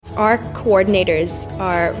our coordinators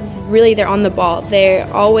they're on the ball. They're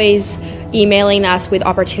always emailing us with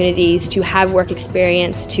opportunities to have work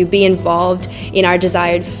experience, to be involved in our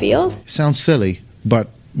desired field. Sounds silly, but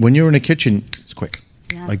when you're in a kitchen, it's quick.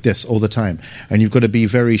 Like this all the time, and you've got to be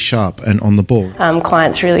very sharp and on the ball.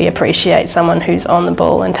 Clients really appreciate someone who's on the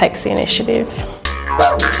ball and takes the initiative.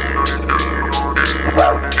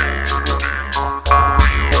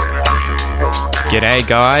 G'day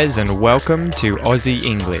guys, and welcome to Aussie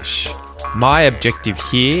English. My objective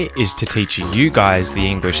here is to teach you guys the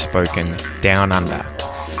English spoken down under.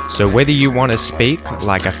 So whether you want to speak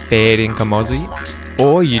like a fair income Aussie,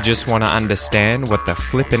 or you just want to understand what the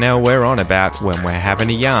flippin' hell we're on about when we're having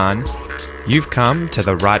a yarn, you've come to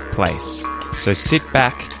the right place. So sit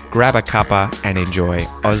back, grab a cuppa and enjoy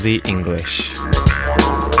Aussie English.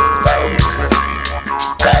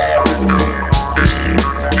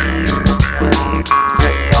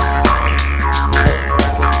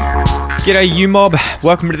 G'day you mob,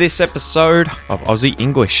 welcome to this episode of Aussie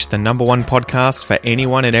English, the number one podcast for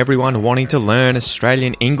anyone and everyone wanting to learn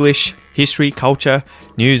Australian English, history, culture,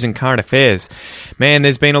 news and current affairs. Man,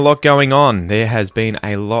 there's been a lot going on. There has been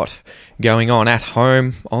a lot going on at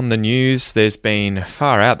home, on the news. There's been a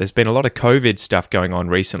lot of COVID stuff going on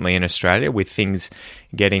recently in Australia, with things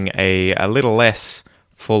getting a little less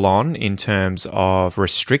full on in terms of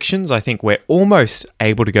restrictions. I think we're almost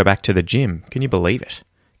able to go back to the gym. Can you believe it?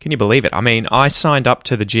 I mean, I signed up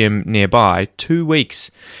to the gym nearby 2 weeks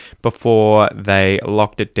before they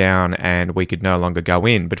locked it down and we could no longer go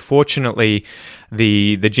in. But fortunately,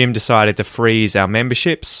 the gym decided to freeze our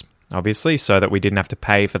memberships, obviously, so that we didn't have to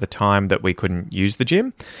pay for the time that we couldn't use the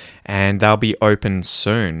gym. And they'll be open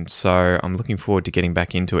soon. So I'm looking forward to getting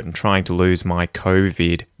back into it and trying to lose my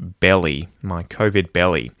COVID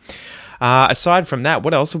belly. Aside from that,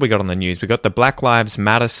 what else have we got on the news? We've got the Black Lives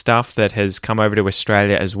Matter stuff that has come over to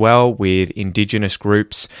Australia as well, with Indigenous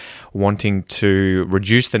groups wanting to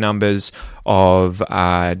reduce the numbers of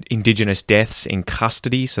Indigenous deaths in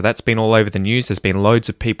custody. So that's been all over the news. There's been loads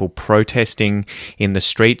of people protesting in the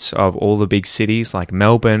streets of all the big cities like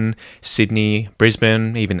Melbourne, Sydney,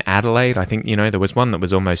 Brisbane, even Adelaide. I think, there was one that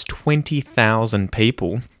was almost 20,000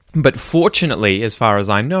 people. But fortunately, as far as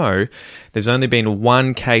I know, there's only been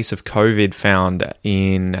one case of COVID found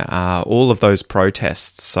in all of those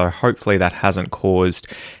protests. So hopefully that hasn't caused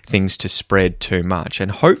things to spread too much.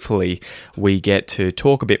 And hopefully we get to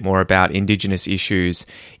talk a bit more about Indigenous issues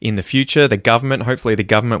in the future. Hopefully the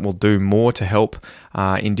government will do more to help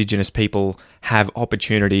Indigenous people have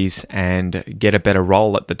opportunities and get a better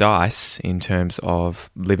roll at the dice in terms of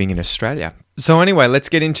living in Australia. So anyway, let's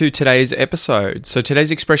get into today's episode. So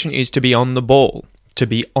today's expression is to be on the ball. To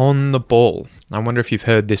be on the ball. I wonder if you've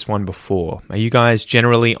heard this one before. Are you guys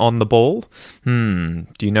generally on the ball? Do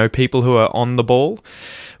you know people who are on the ball?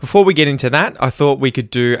 Before we get into that, I thought we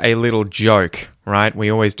could do a little joke, right?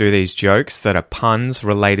 We always do these jokes that are puns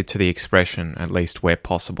related to the expression, at least where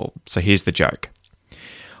possible. So here's the joke.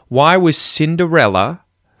 Why was Cinderella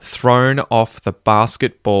thrown off the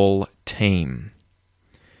basketball team?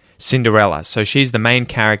 Cinderella. So she's the main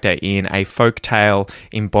character in a folk tale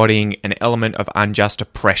embodying an element of unjust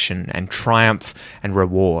oppression and triumph and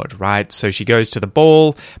reward, right? So she goes to the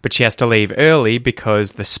ball, but she has to leave early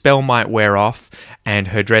because the spell might wear off and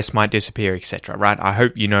her dress might disappear, etc., right? I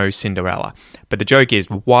hope you know Cinderella. But the joke is,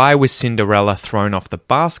 why was Cinderella thrown off the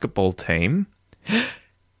basketball team?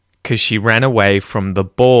 Because she ran away from the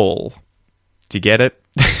ball. Do you get it?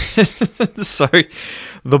 So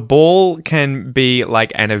the ball can be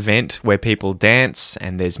like an event where people dance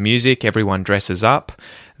and there's music, everyone dresses up,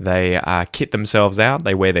 they kit themselves out,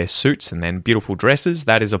 they wear their suits and then beautiful dresses.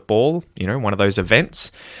 That is a ball, one of those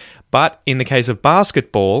events. But in the case of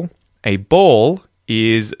basketball, a ball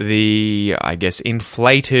is the,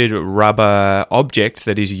 inflated rubber object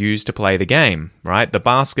that is used to play the game, right? The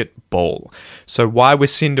basketball. So why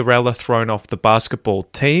was Cinderella thrown off the basketball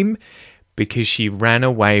team? Because she ran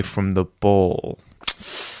away from the ball.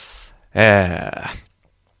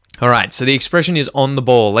 All right, so the expression is on the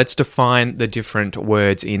ball. Let's define the different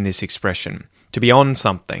words in this expression. To be on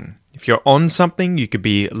something. If you're on something, you could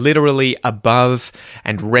be literally above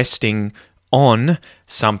and resting on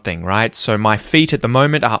something, right? So my feet at the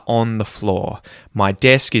moment are on the floor. My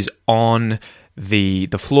desk is on the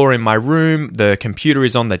floor in my room. The computer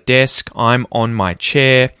is on the desk. I'm on my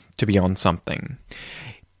chair. To be on something.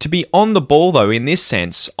 To be on the ball, though, in this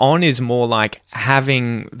sense, on is more like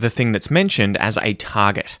having the thing that's mentioned as a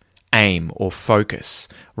target, aim, or focus,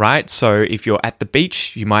 right? So if you're at the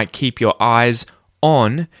beach, you might keep your eyes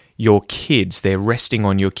on your kids. They're resting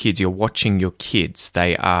on your kids. You're watching your kids.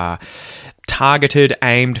 They are targeted,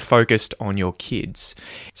 aimed, focused on your kids.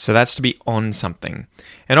 So that's to be on something.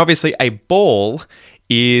 And obviously a ball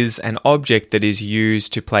is an object that is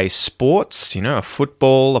used to play sports, a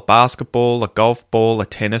football, a basketball, a golf ball, a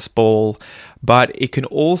tennis ball, but it can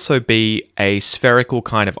also be a spherical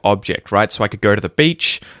kind of object, right? So I could go to the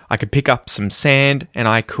beach, I could pick up some sand, and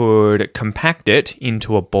I could compact it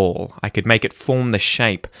into a ball. I could make it form the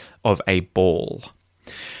shape of a ball.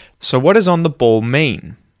 So what does on the ball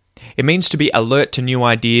mean? It means to be alert to new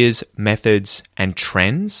ideas, methods, and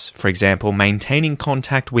trends. For example, maintaining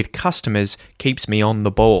contact with customers keeps me on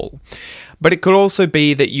the ball. But it could also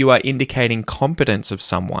be that you are indicating competence of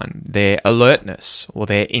someone, their alertness or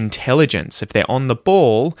their intelligence. If they're on the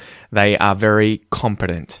ball, they are very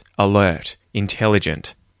competent, alert,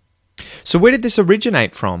 intelligent. So where did this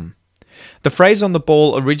originate from? The phrase on the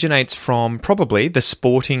ball originates from probably the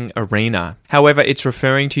sporting arena. However, it's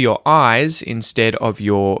referring to your eyes instead of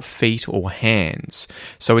your feet or hands.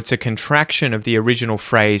 So it's a contraction of the original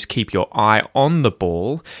phrase, keep your eye on the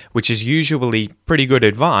ball, which is usually pretty good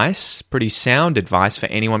advice, pretty sound advice for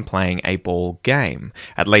anyone playing a ball game.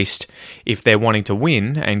 At least if they're wanting to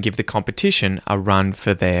win and give the competition a run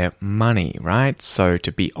for their money, right? So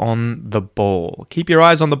to be on the ball. Keep your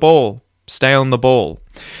eyes on the ball. Stay on the ball.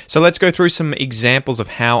 So let's go through some examples of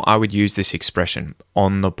how I would use this expression,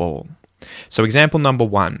 on the ball. So example number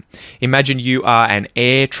 1, imagine you are an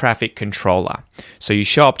air traffic controller. So you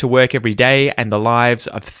show up to work every day and the lives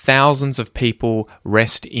of thousands of people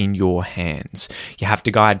rest in your hands. You have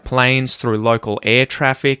to guide planes through local air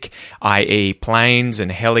traffic, i.e. planes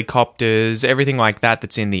and helicopters, everything like that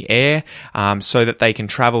that's in the air, so that they can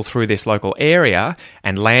travel through this local area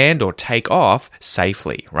and land or take off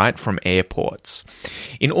safely, right, from airports.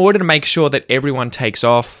 In order to make sure that everyone takes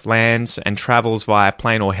off, lands, and travels via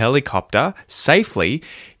plane or helicopter safely,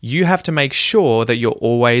 you have to make sure that you're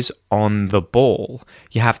always on the ball.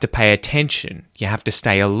 You have to pay attention. You have to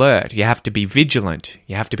stay alert. You have to be vigilant.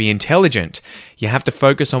 You have to be intelligent. You have to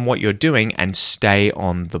focus on what you're doing and stay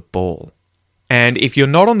on the ball. And if you're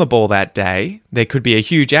not on the ball that day, there could be a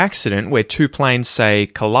huge accident where two planes, say,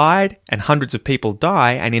 collide and hundreds of people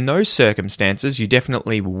die. And in those circumstances, you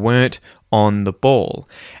definitely weren't on the ball.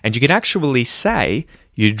 And you could actually say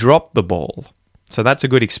you dropped the ball. So that's a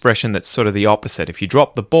good expression that's sort of the opposite. If you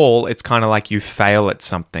drop the ball, it's kind of like you fail at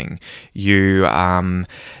something. You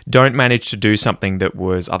don't manage to do something that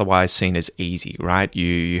was otherwise seen as easy, right?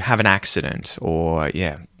 You have an accident or,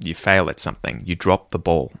 you fail at something. You drop the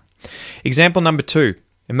ball. Example number 2.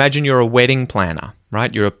 Imagine you're a wedding planner,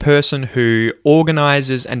 right? You're a person who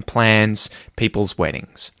organizes and plans people's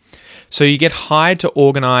weddings. So you get hired to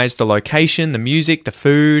organize the location, the music, the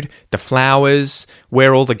food, the flowers,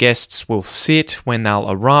 where all the guests will sit, when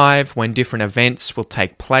they'll arrive, when different events will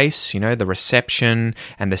take place, the reception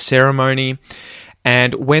and the ceremony.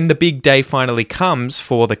 And when the big day finally comes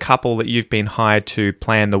for the couple that you've been hired to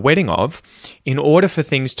plan the wedding of, in order for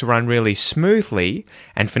things to run really smoothly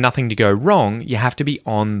and for nothing to go wrong, you have to be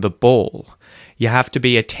on the ball. You have to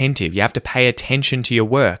be attentive. You have to pay attention to your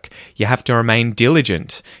work. You have to remain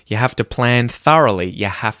diligent. You have to plan thoroughly. You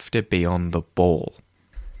have to be on the ball.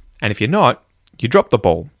 And if you're not, you drop the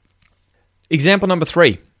ball. Example number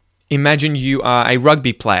 3. Imagine you are a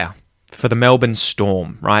rugby player for the Melbourne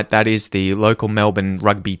Storm, right? That is the local Melbourne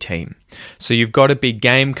rugby team. So you've got a big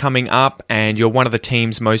game coming up and you're one of the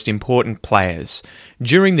team's most important players.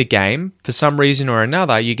 During the game, for some reason or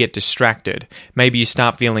another, you get distracted. Maybe you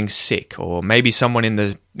start feeling sick, or maybe someone in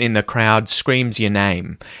the crowd screams your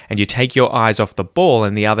name and you take your eyes off the ball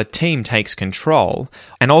and the other team takes control.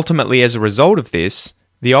 And ultimately, as a result of this,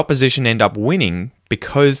 the opposition end up winning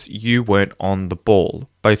because you weren't on the ball,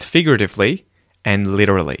 both figuratively and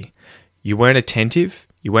literally. You weren't attentive,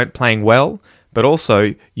 you weren't playing well, but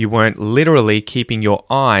also you weren't literally keeping your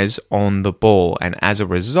eyes on the ball. And as a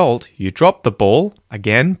result, you dropped the ball,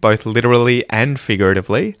 again, both literally and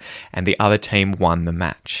figuratively, and the other team won the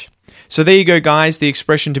match. So there you go, guys. The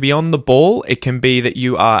expression to be on the ball, it can be that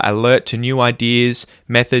you are alert to new ideas,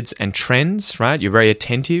 methods, and trends, right? You're very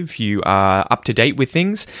attentive, you are up to date with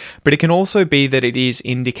things, but it can also be that it is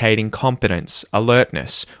indicating competence,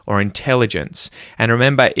 alertness, or intelligence. And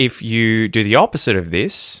remember, if you do the opposite of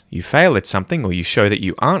this, you fail at something or you show that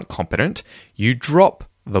you aren't competent, you drop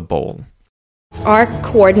the ball. Our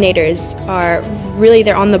coordinators are really,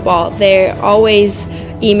 they're on the ball. They're always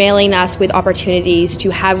emailing us with opportunities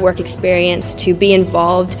to have work experience, to be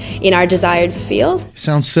involved in our desired field.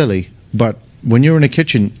 Sounds silly, but when you're in a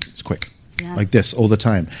kitchen, it's quick. like this all the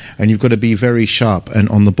time. And you've got to be very sharp and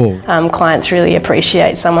on the ball. Clients really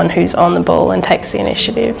appreciate someone who's on the ball and takes the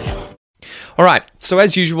initiative. All right, so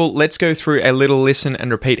as usual, let's go through a little listen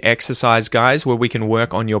and repeat exercise, guys, where we can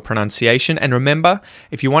work on your pronunciation. And remember,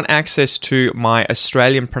 if you want access to my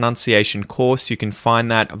Australian pronunciation course, you can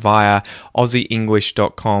find that via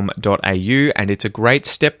aussieenglish.com.au, and it's a great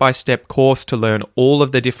step-by-step course to learn all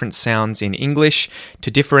of the different sounds in English,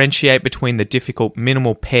 to differentiate between the difficult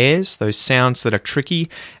minimal pairs, those sounds that are tricky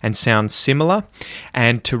and sound similar,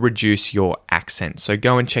 and to reduce your accent. So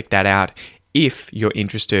go and check that out if you're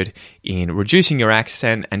interested in reducing your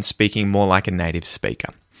accent and speaking more like a native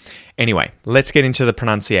speaker. Anyway, let's get into the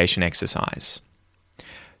pronunciation exercise.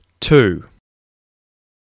 To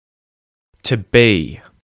be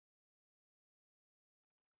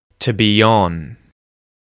on,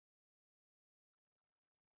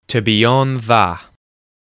 to be on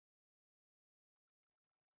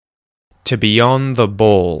the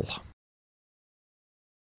ball.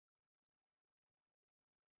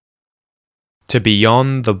 To be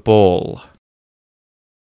on the ball.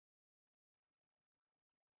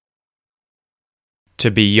 To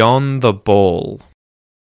be on the ball.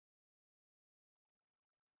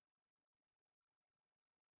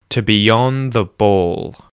 To be on the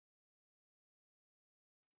ball.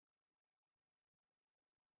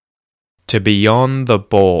 To be on the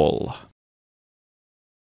ball.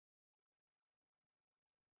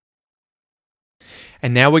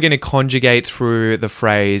 And now we're going to conjugate through the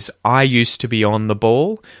phrase, I used to be on the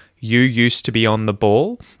ball, you used to be on the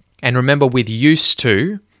ball. And remember, with used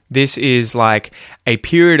to, this is like a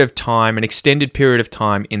period of time, an extended period of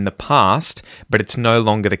time in the past, but it's no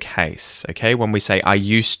longer the case, okay? When we say, I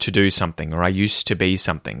used to do something, or I used to be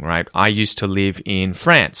something, right? I used to live in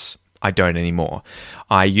France. I don't anymore.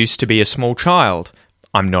 I used to be a small child.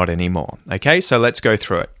 I'm not anymore, okay? So let's go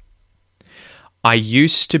through it. I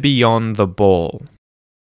used to be on the ball.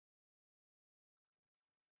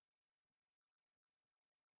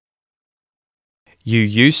 You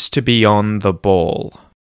used to be on the ball.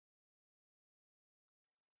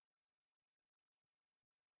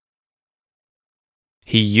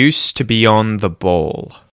 He used to be on the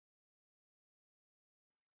ball.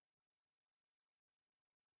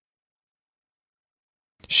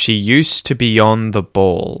 She used to be on the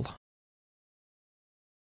ball.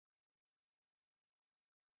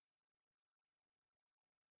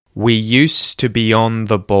 We used to be on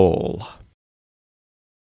the ball.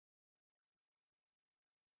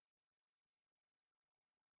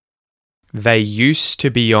 They used to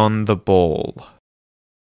be on the ball.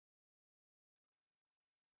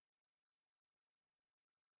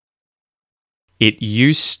 It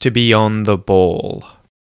used to be on the ball.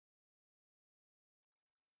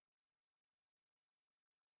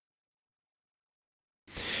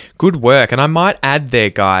 Good work. And I might add there,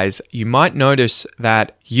 guys, you might notice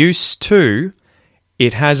that used to,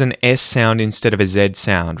 it has an S sound instead of a Z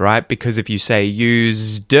sound, right? Because if you say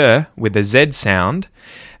used with a Z sound,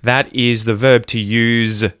 that is the verb to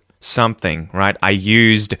use something, right? I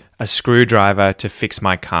used a screwdriver to fix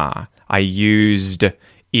my car. I used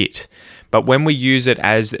it. But when we use it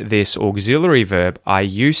as this auxiliary verb, I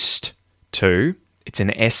used to, it's an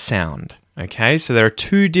S sound, okay? So there are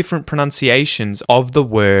two different pronunciations of the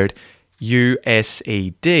word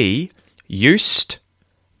U-S-E-D, used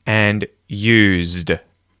and used,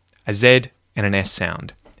 a Z and an S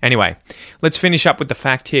sound. Anyway, let's finish up with the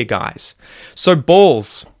fact here, guys. So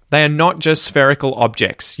balls, they are not just spherical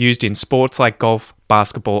objects used in sports like golf,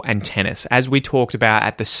 basketball, and tennis. As we talked about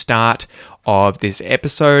at the start of this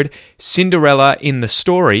episode, Cinderella in the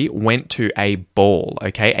story went to a ball,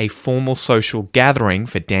 okay? A formal social gathering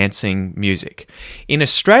for dancing music. In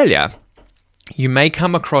Australia, you may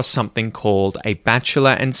come across something called a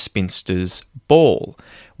bachelor and spinster's ball,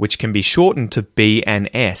 which can be shortened to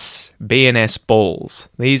B&S balls.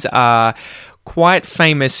 These are quite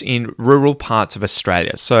famous in rural parts of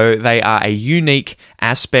Australia. So they are a unique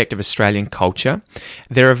aspect of Australian culture.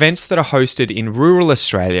 They're events that are hosted in rural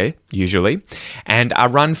Australia, usually, and are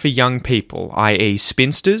run for young people, i.e.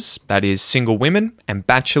 spinsters, that is single women, and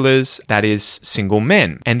bachelors, that is single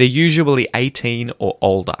men. And they're usually 18 or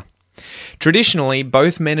older. Traditionally,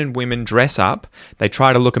 both men and women dress up. They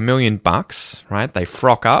try to look $1,000,000, right? They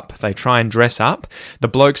frock up. They try and dress up. The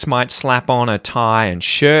blokes might slap on a tie and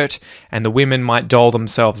shirt, and the women might doll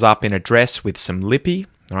themselves up in a dress with some lippy,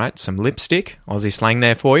 right? Some lipstick, Aussie slang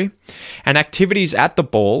there for you. And activities at the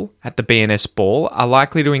ball, at the B&S ball, are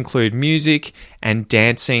likely to include music and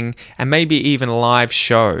dancing and maybe even live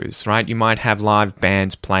shows, right? You might have live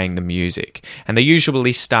bands playing the music. And they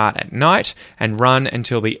usually start at night and run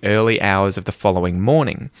until the early hours of the following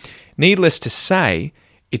morning. Needless to say,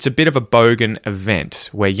 it's a bit of a bogan event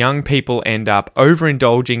where young people end up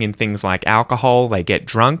overindulging in things like alcohol, they get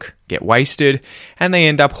drunk, get wasted, and they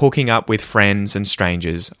end up hooking up with friends and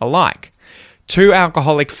strangers alike. 2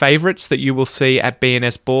 alcoholic favourites that you will see at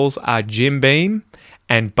BNS balls are Jim Beam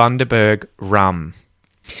and Bundaberg rum.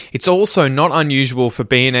 It's also not unusual for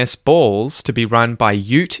BNS balls to be run by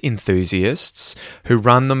ute enthusiasts who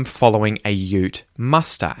run them following a ute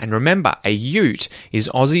muster. And remember, a ute is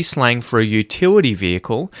Aussie slang for a utility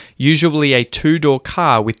vehicle, usually a 2-door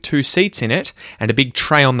car with 2 seats in it and a big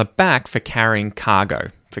tray on the back for carrying cargo,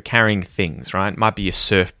 for carrying things, right? It might be a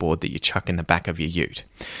surfboard that you chuck in the back of your ute.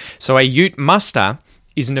 So a ute muster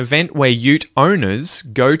is an event where ute owners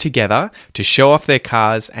go together to show off their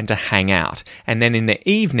cars and to hang out. And then in the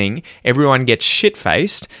evening, everyone gets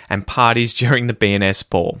shit-faced and parties during the BNS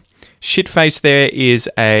ball. Shit-faced there is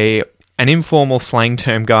an informal slang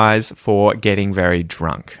term, guys, for getting very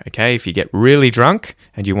drunk. Okay, if you get really drunk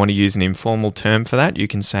and you want to use an informal term for that, you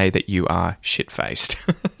can say that you are shit-faced.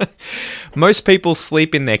 Most people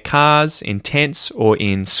sleep in their cars, in tents, or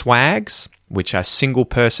in swags, which are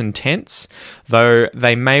single-person tents, though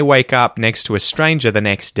they may wake up next to a stranger the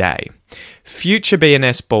next day. Future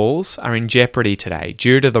BNS balls are in jeopardy today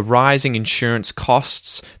due to the rising insurance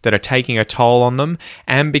costs that are taking a toll on them,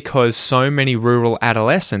 and because so many rural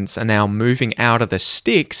adolescents are now moving out of the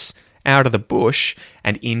sticks, out of the bush,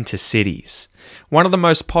 and into cities. One of the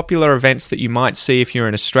most popular events that you might see if you're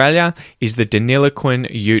in Australia is the Deniliquin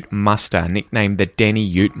Ute Muster, nicknamed the Denny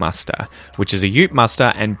Ute Muster, which is a Ute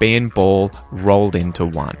Muster and BN Ball rolled into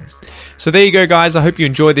one. So there you go, guys. I hope you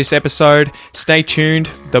enjoyed this episode. Stay tuned.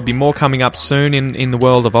 There'll be more coming up soon in the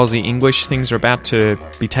world of Aussie English. Things are about to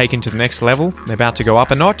be taken to the next level. They're about to go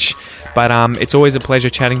up a notch. But it's always a pleasure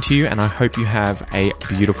chatting to you, and I hope you have a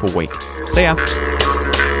beautiful week. See ya.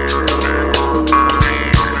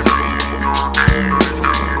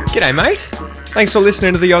 G'day, mate. Thanks for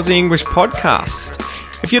listening to the Aussie English podcast.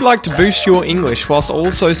 If you'd like to boost your English whilst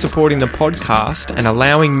also supporting the podcast and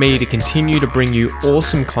allowing me to continue to bring you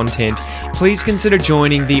awesome content, please consider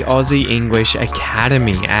joining the Aussie English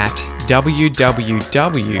Academy at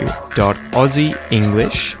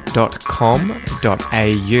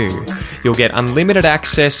www.aussieenglish.com.au. You'll get unlimited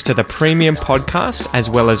access to the premium podcast as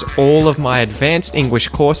well as all of my advanced English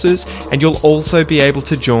courses, and you'll also be able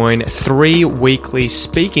to join 3 weekly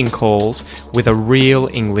speaking calls with a real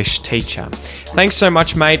English teacher. Thanks so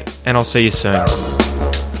much, mate, and I'll see you soon.